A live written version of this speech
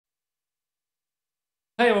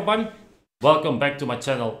Hey everybody, welcome back to my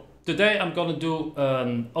channel. Today I'm gonna do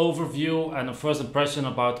an overview and a first impression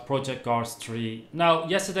about Project Cars 3. Now,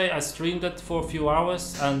 yesterday I streamed it for a few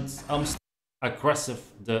hours and I'm still aggressive,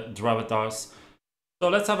 the avatars. So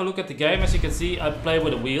let's have a look at the game. As you can see, I play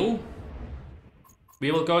with a wheel.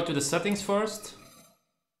 We will go to the settings first.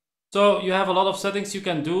 So you have a lot of settings you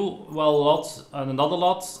can do, well, a lot and another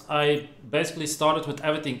lot. I basically started with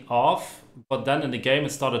everything off, but then in the game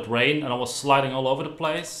it started rain and I was sliding all over the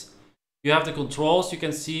place. You have the controls, you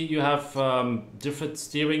can see you have different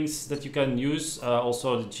steerings that you can use,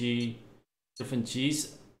 also the different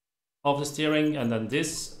G's of the steering, and then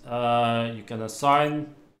this, you can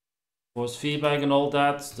assign force feedback and all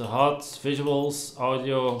that, the HUD, visuals,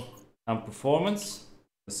 audio and performance,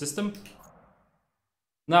 the system.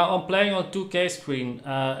 Now I'm playing on 2K screen,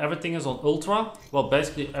 everything is on ultra, well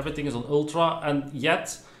basically everything is on ultra, and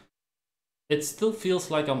yet it still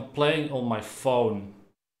feels like I'm playing on my phone.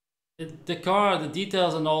 The car, the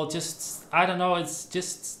details and all, just, I don't know, it's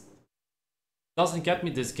just doesn't get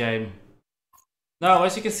me, this game. Now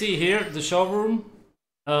as you can see here, the showroom,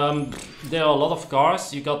 there are a lot of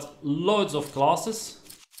cars, you got loads of classes.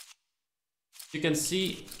 You can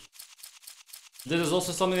see this is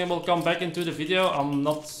also something that will come back into the video.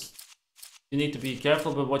 You need to be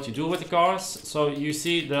careful with what you do with the cars. So you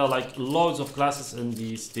see there are like loads of classes in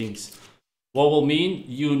these things. What will mean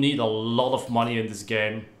you need a lot of money in this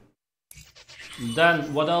game.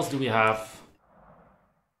 Then what else do we have?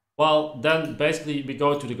 Well, then basically we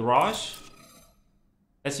go to the garage.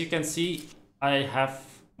 As you can see, I have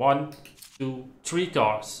 1, 2, 3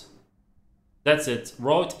 cars. That's it,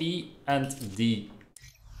 road E and D.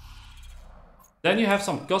 Then you have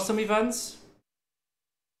some custom events.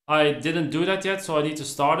 I didn't do that yet, so I need to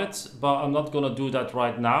start it, but I'm not gonna do that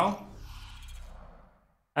right now.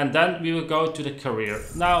 And then we will go to the career.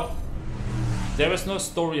 Now, there is no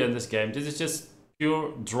story in this game. This is just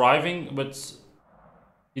pure driving, but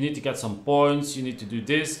you need to get some points, you need to do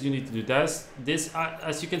this, you need to do this.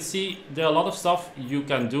 As you can see, there are a lot of stuff you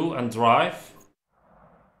can do and drive.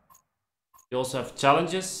 You also have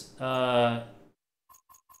challenges. The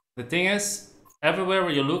thing is, everywhere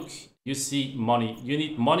where you look, you see money. You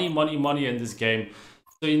need money, money, money in this game.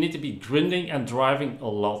 So you need to be grinding and driving a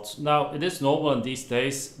lot. Now, it is normal in these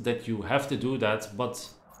days that you have to do that, but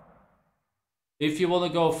if you want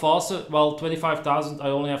to go faster, well, 25,000, I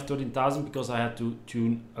only have 13,000 because I had to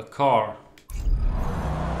tune a car.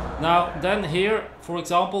 Now, then here, for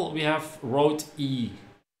example, we have road E.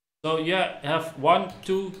 So yeah, I have 1,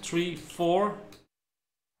 2, 3, 4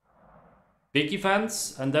 big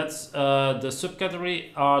events, and that's the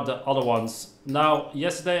subcategory are the other ones. Now,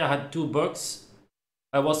 yesterday I had 2 bugs.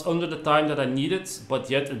 I was under the time that I needed, but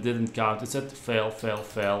yet it didn't count. It said fail, fail,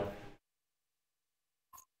 fail.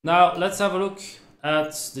 Now, let's have a look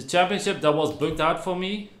at the championship that was bugged out for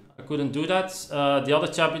me. I couldn't do that. The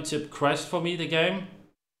other championship crashed for me, the game.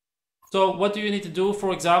 So what do you need to do?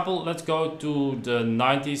 For example, let's go to the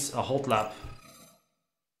 90s hot lap.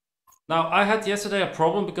 Now, I had yesterday a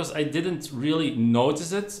problem because I didn't really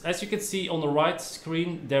notice it. As you can see on the right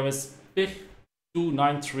screen, there is PIF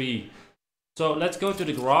 293. So let's go to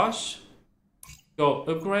the garage, go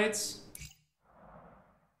upgrades.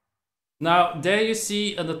 Now, there you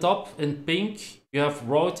see at the top in pink, you have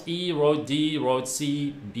road E, road D, road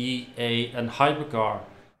C, B, A, and hypercar.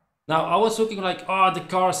 Now, I was looking like, oh, the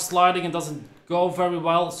car is sliding and doesn't go very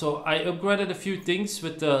well. So I upgraded a few things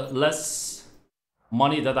with the less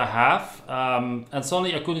money that I have, and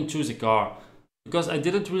suddenly I couldn't choose a car because I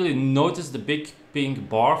didn't really notice the big pink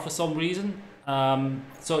bar for some reason.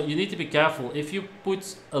 So you need to be careful. If you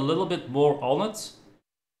put a little bit more on it,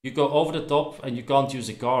 you go over the top and you can't use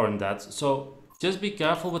a car in that. So just be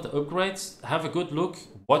careful with the upgrades. Have a good look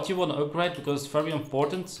what you want to upgrade because it's very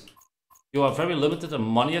important. You are very limited on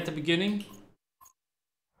money at the beginning.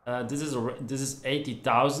 This is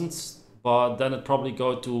 80,000, but then it probably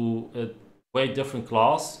go to a way different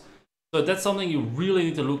class. So that's something you really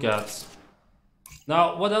need to look at.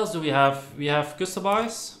 Now, what else do we have? We have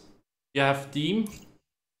customize, we have team.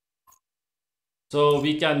 So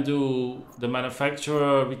we can do the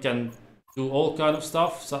manufacturer, we can do all kind of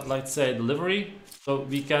stuff, so like say delivery. So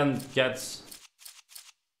we can get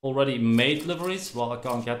already made liveries. Well, I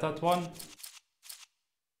can't get that one.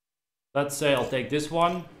 Let's say I'll take this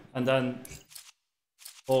one and then,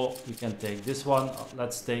 or we can take this one.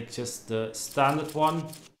 Let's take just the standard one.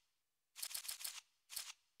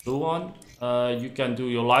 Blue one. You can do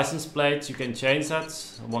your license plates. You can change that.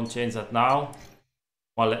 I won't change that now.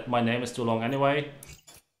 My name is too long anyway.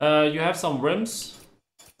 You have some rims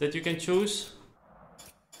that you can choose.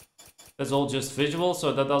 That's all just visual,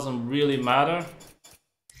 so that doesn't really matter.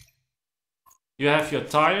 You have your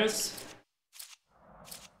tires.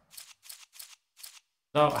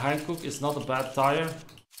 Now, Hankook is not a bad tire.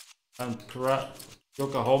 And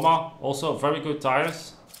Yokohama, also very good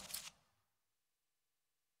tires.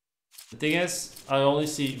 The thing is, I only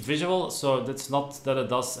see visual, so that's not that it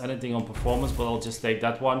does anything on performance, but I'll just take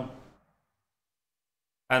that one.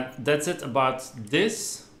 And that's it about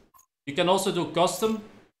this. You can also do custom.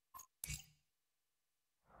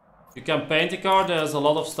 You can paint the car, there's a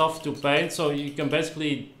lot of stuff to paint, so you can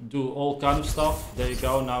basically do all kind of stuff. There you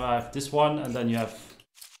go, now I have this one, and then you have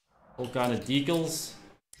all kind of decals.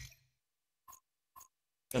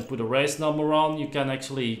 You can put a race number on, you can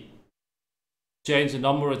actually change the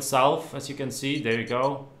number itself, as you can see, there you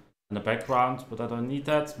go. And the background, but I don't need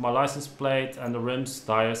that. My license plate and the rims,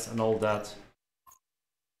 tires and all that.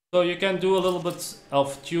 So you can do a little bit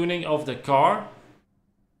of tuning of the car.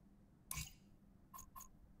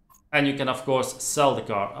 And you can of course sell the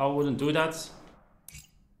car. I wouldn't do that.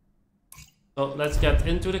 So let's get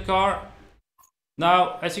into the car.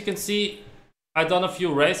 Now, as you can see, I've done a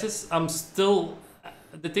few races. I'm still...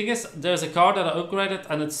 The thing is, there's a car that I upgraded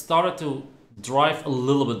and it started to drive a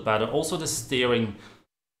little bit better. Also the steering.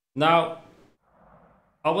 Now,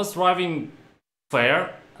 I was driving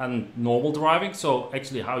fair and normal driving. So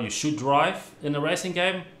actually how you should drive in a racing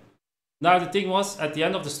game. Now the thing was, at the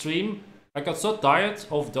end of the stream, I got so tired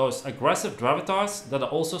of those aggressive avatars that I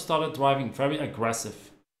also started driving very aggressive.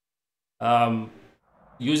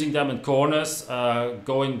 Using them in corners,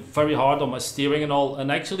 going very hard on my steering and all, and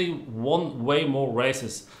actually won way more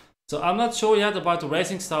races. So I'm not sure yet about the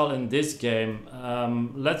racing style in this game.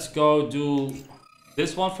 Let's go do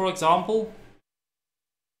this one for example.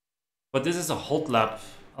 But this is a hot lap.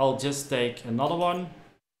 I'll just take another one.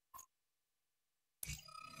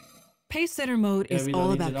 Pace setter mode is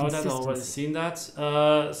all about consistency. I've already seen that.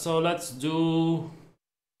 So let's do...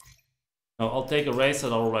 No, I'll take a race that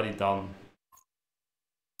I've already done.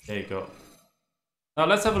 There you go. Now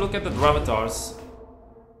let's have a look at the avatars.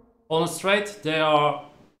 On a straight, they are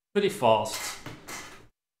pretty fast.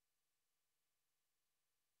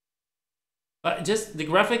 Just the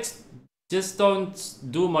graphics just don't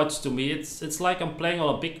do much to me. It's like I'm playing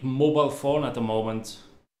on a big mobile phone at the moment.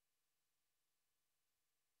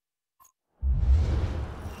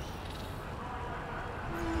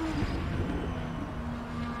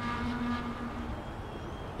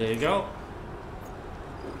 There you go.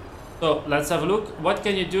 So let's have a look. What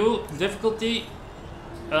can you do? Difficulty.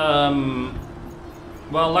 Well,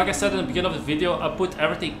 like I said in the beginning of the video, I put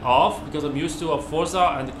everything off because I'm used to a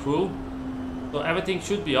Forza and the Crew. So everything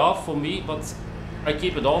should be off for me, but I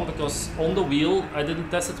keep it on because on the wheel, I didn't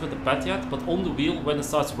test it with the pad yet, but on the wheel, when it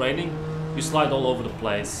starts raining, you slide all over the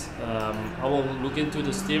place. I will look into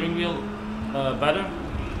the steering wheel better.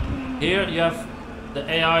 Here you have the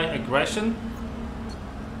AI aggression.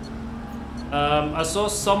 I saw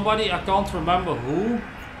somebody, I can't remember who,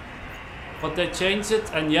 but they changed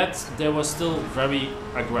it and yet they were still very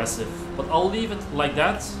aggressive. But I'll leave it like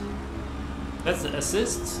that. That's the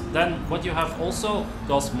assist. Then what you have also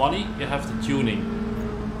costs money, you have the tuning.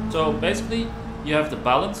 So basically you have the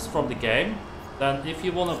balance from the game. Then if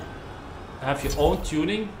you want to have your own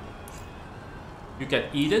tuning, you can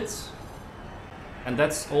eat it. And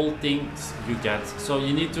that's all things you get. So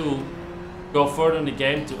you need to go further in the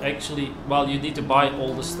game to actually, well, you need to buy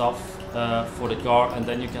all the stuff for the car and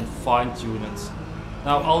then you can fine tune it.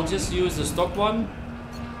 Now I'll just use the stock one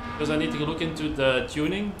because I need to look into the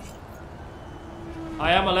tuning.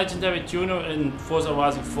 I am a legendary tuner in Forza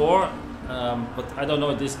Horizon 4, but I don't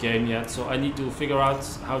know this game yet, so I need to figure out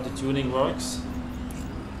how the tuning works.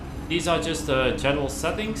 These are just the general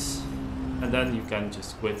settings and then you can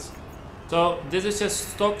just quit. So this is just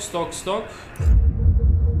stock.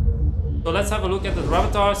 So let's have a look at the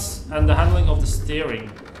avatars and the handling of the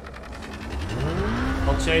steering.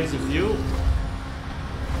 I'll change the view.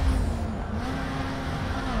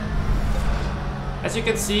 As you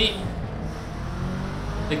can see,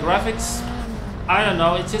 the graphics, I don't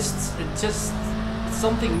know, it's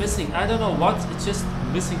something missing. I don't know what, it's just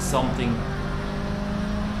missing something.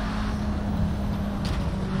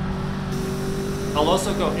 I'll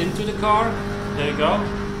also go into the car. There you go.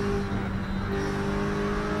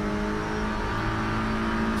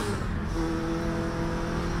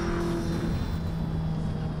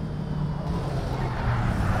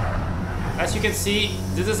 As you can see,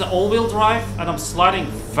 this is an all-wheel drive and I'm sliding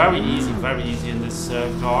very easy in this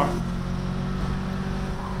car.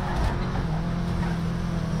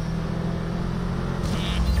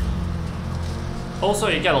 Also,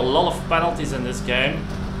 you get a lot of penalties in this game.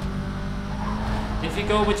 If you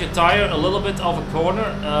go with your tire a little bit off a corner,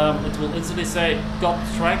 it will instantly say got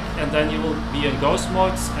track, and then you will be in ghost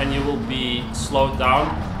modes and you will be slowed down.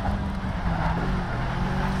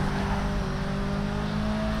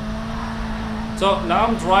 So now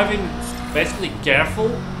I'm driving basically careful,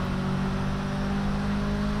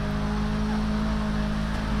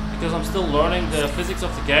 because I'm still learning the physics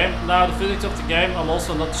of the game. Now the physics of the game I'm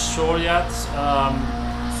also not sure yet.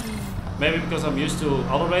 Maybe because I'm used to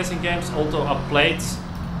other racing games. Although I played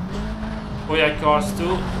Project Cars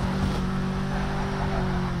 2.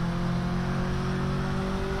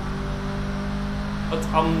 But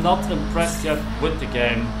I'm not impressed yet with the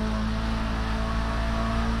game.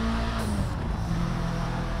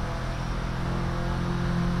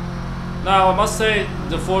 Now I must say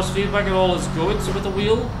the force feedback and all is good with the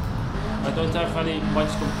wheel. I don't have any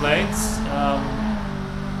much complaints.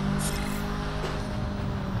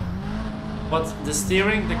 But the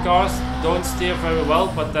steering, the cars don't steer very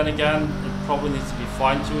well, but then again, it probably needs to be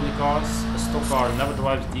fine-tuned, the cars. A stock car never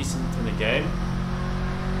drives decent in the game.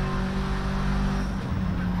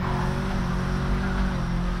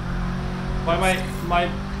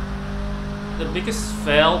 The biggest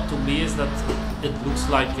fail to me is that it looks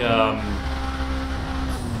like a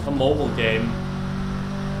mobile game.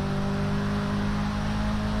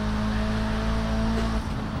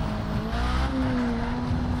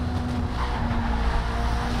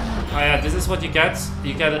 Oh yeah, this is what you get.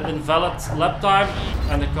 You get an invalid lap time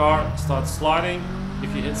and the car starts sliding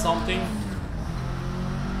if you hit something.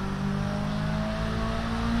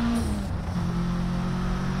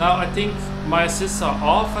 Now I think my assists are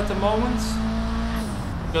off at the moment,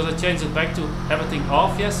 because I changed it back to everything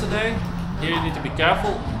off yesterday. Here you need to be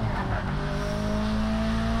careful.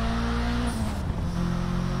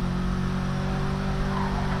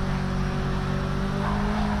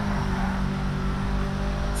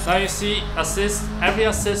 Now you see assist, every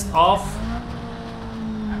assist off.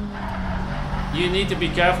 You need to be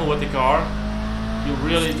careful with the car. You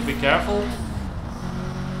really need to be careful.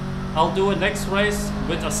 I'll do a next race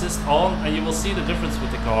with assist on and you will see the difference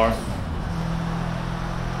with the car.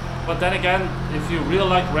 But then again, if you really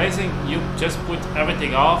like racing, you just put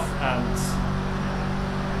everything off and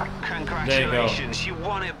congratulations, you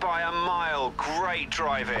won it by a mile. Great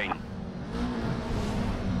driving.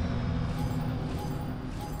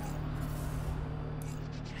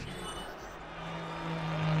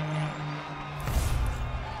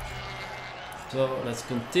 So let's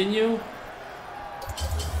continue.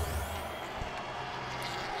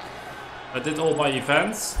 I did all my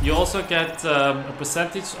events. You also get a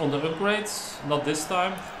percentage on the upgrades. Not this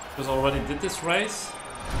time, because I already did this race.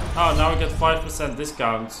 Oh, now I get 5%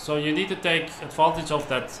 discount. So you need to take advantage of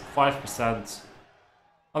that 5%.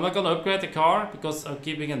 I'm not gonna upgrade the car because I'm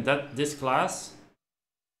keeping in this class.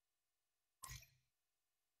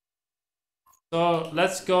 So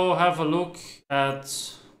let's go have a look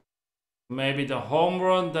at maybe the home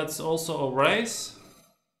run. That's also a race.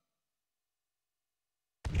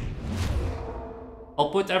 I'll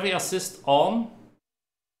put every assist on.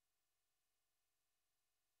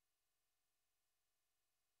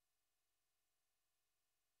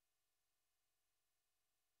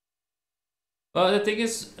 But the thing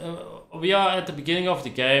is, we are at the beginning of the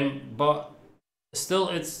game, but still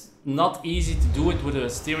it's not easy to do it with a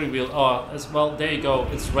steering wheel. Oh, as well, there you go,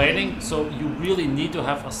 it's raining, so you really need to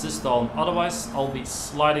have assist on, otherwise I'll be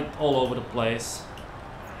sliding all over the place.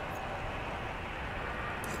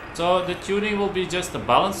 So the tuning will be just a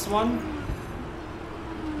balanced one.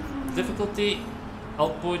 Difficulty, I'll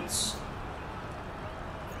put...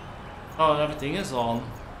 Oh, everything is on.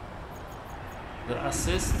 The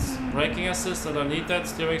assists, braking assist, I don't need that,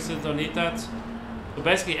 steering assist, I don't need that. So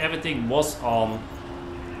basically everything was on.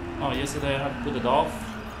 Oh, yesterday I put it off.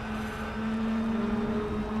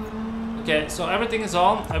 Okay, so everything is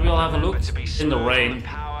on and we'll have a look in the rain.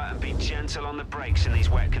 Power and be gentle on the brakes in these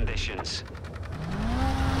wet conditions.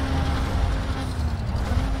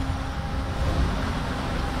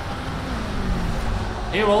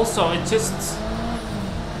 Here also, it just...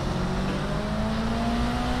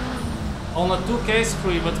 On a 2K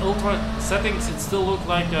screen with ultra settings, it still looked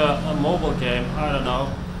like a mobile game. I don't know.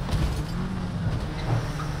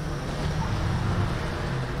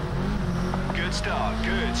 Good start,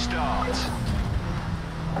 good start.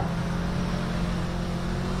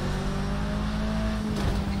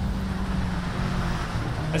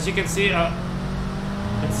 As you can see,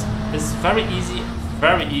 it's very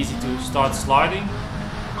easy to start sliding.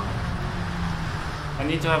 I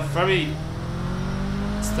need to have very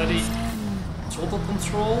steady throttle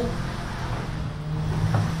control.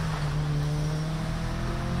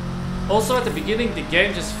 Also at the beginning the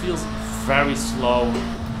game just feels very slow.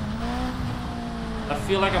 I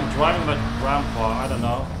feel like I'm driving like grandpa, I don't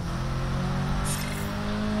know.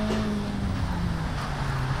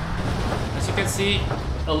 As you can see,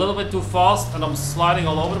 a little bit too fast and I'm sliding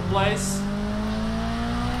all over the place.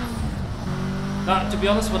 Now, to be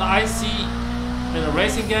honest, when I see in a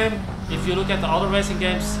racing game, if you look at the other racing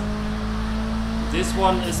games, this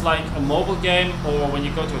one is like a mobile game, or when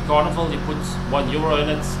you go to a carnival, you put €1 in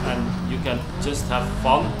it and you can just have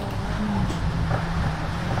fun.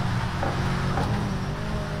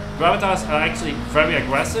 Gravitas are actually very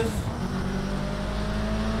aggressive.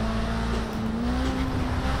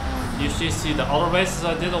 You should see the other races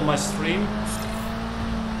I did on my stream.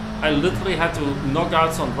 I literally had to knock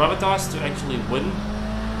out some Gravitas to actually win.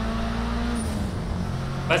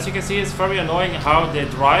 As you can see, it's very annoying how they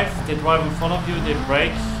drive. They drive in front of you, they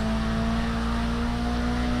brake.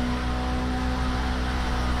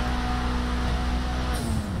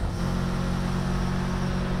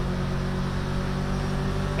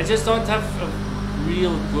 I just don't have a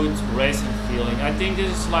real good racing feeling. I think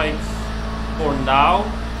this is like, for now,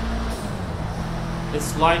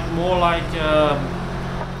 it's like more like,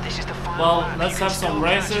 This is the final well, lap. let's have some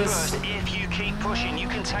races. If you keep pushing, you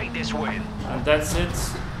can take this win. And that's it.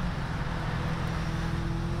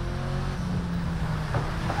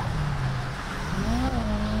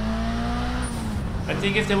 I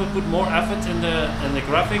think if they would put more effort in the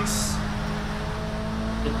graphics,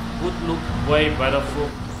 it would look way better.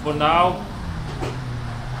 For now,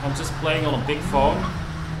 I'm just playing on a big phone.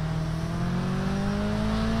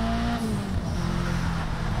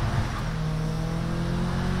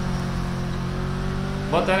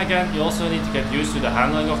 But then again, you also need to get used to the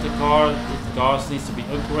handling of the car. The car needs to be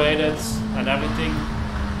upgraded and everything.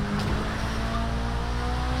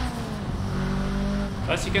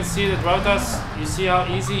 As you can see, the Gravitas, you see how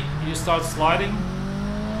easy you start sliding.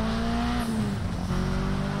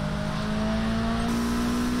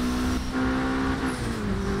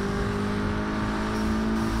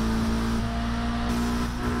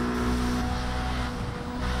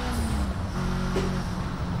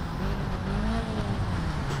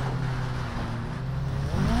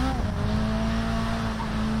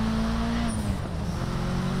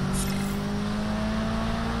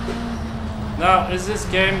 Now, is this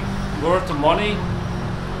game worth the money?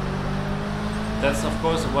 That's of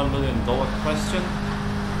course a $1 million question.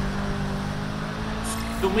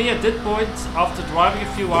 To me, at this point, after driving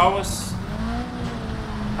a few hours,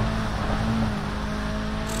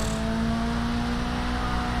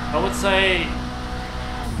 I would say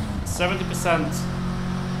 70%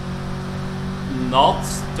 not,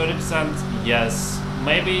 30% yes.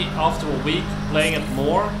 Maybe after a week playing it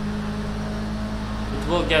more, it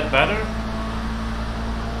will get better.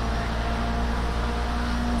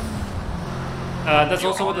 That's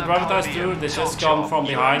also what the Gravitas do. They just come from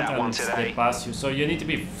behind and they pass you. So you need to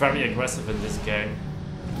be very aggressive in this game.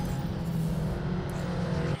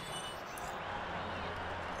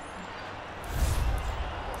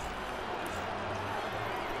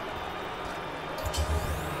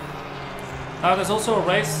 Now there's also a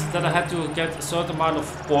race that I had to get a certain amount of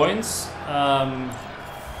points.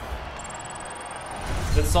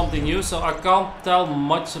 That's something new, so I can't tell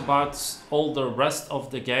much about all the rest of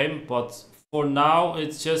the game, but for now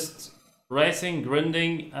it's just racing,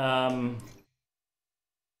 grinding on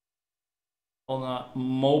a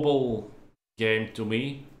mobile game to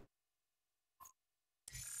me.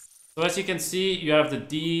 So as you can see, you have the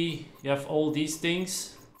D, you have all these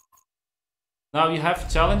things. Now you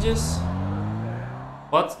have challenges,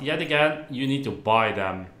 but yet again you need to buy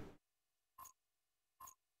them.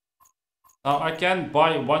 Now I can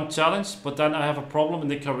buy one challenge, but then I have a problem in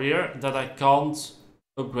the career that I can't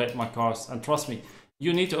upgrade my cars. And trust me,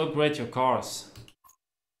 you need to upgrade your cars.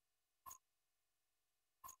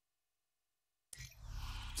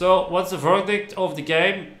 So what's the verdict of the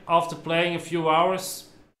game after playing a few hours?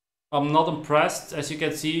 I'm not impressed. As you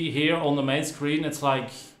can see here on the main screen, it's like,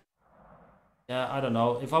 yeah, I don't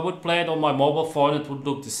know. If I would play it on my mobile phone, it would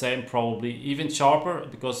look the same probably, even sharper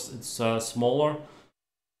because it's smaller.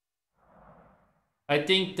 I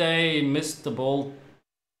think they missed the ball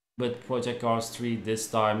with Project Cars 3 this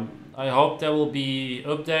time. I hope there will be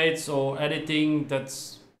updates or editing that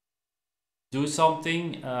do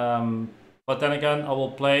something. But then again, I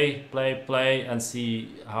will play and see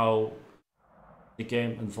how the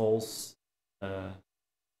game evolves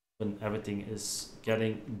when everything is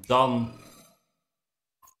getting done.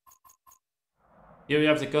 Here you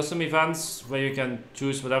have the custom events where you can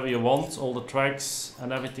choose whatever you want, all the tracks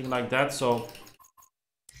and everything like that. So,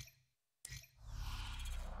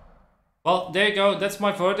 well, there you go. That's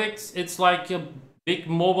my verdict. It's like a big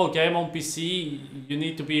mobile game on PC, you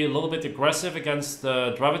need to be a little bit aggressive against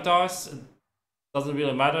the avatars. It doesn't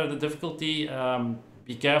really matter the difficulty.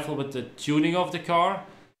 Be careful with the tuning of the car.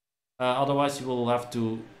 Otherwise you will have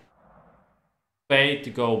to pay to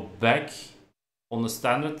go back on the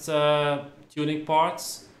standard tuning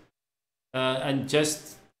parts. And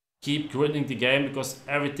just keep grinding the game because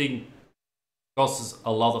everything costs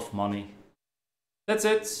a lot of money. That's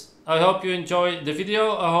it. I hope you enjoyed the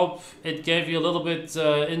video. I hope it gave you a little bit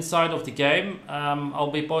insight of the game.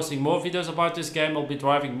 I'll be posting more videos about this game. I'll be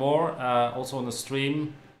driving more, also on the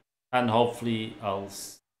stream. And hopefully I'll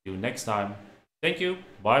see you next time. Thank you.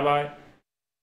 Bye bye.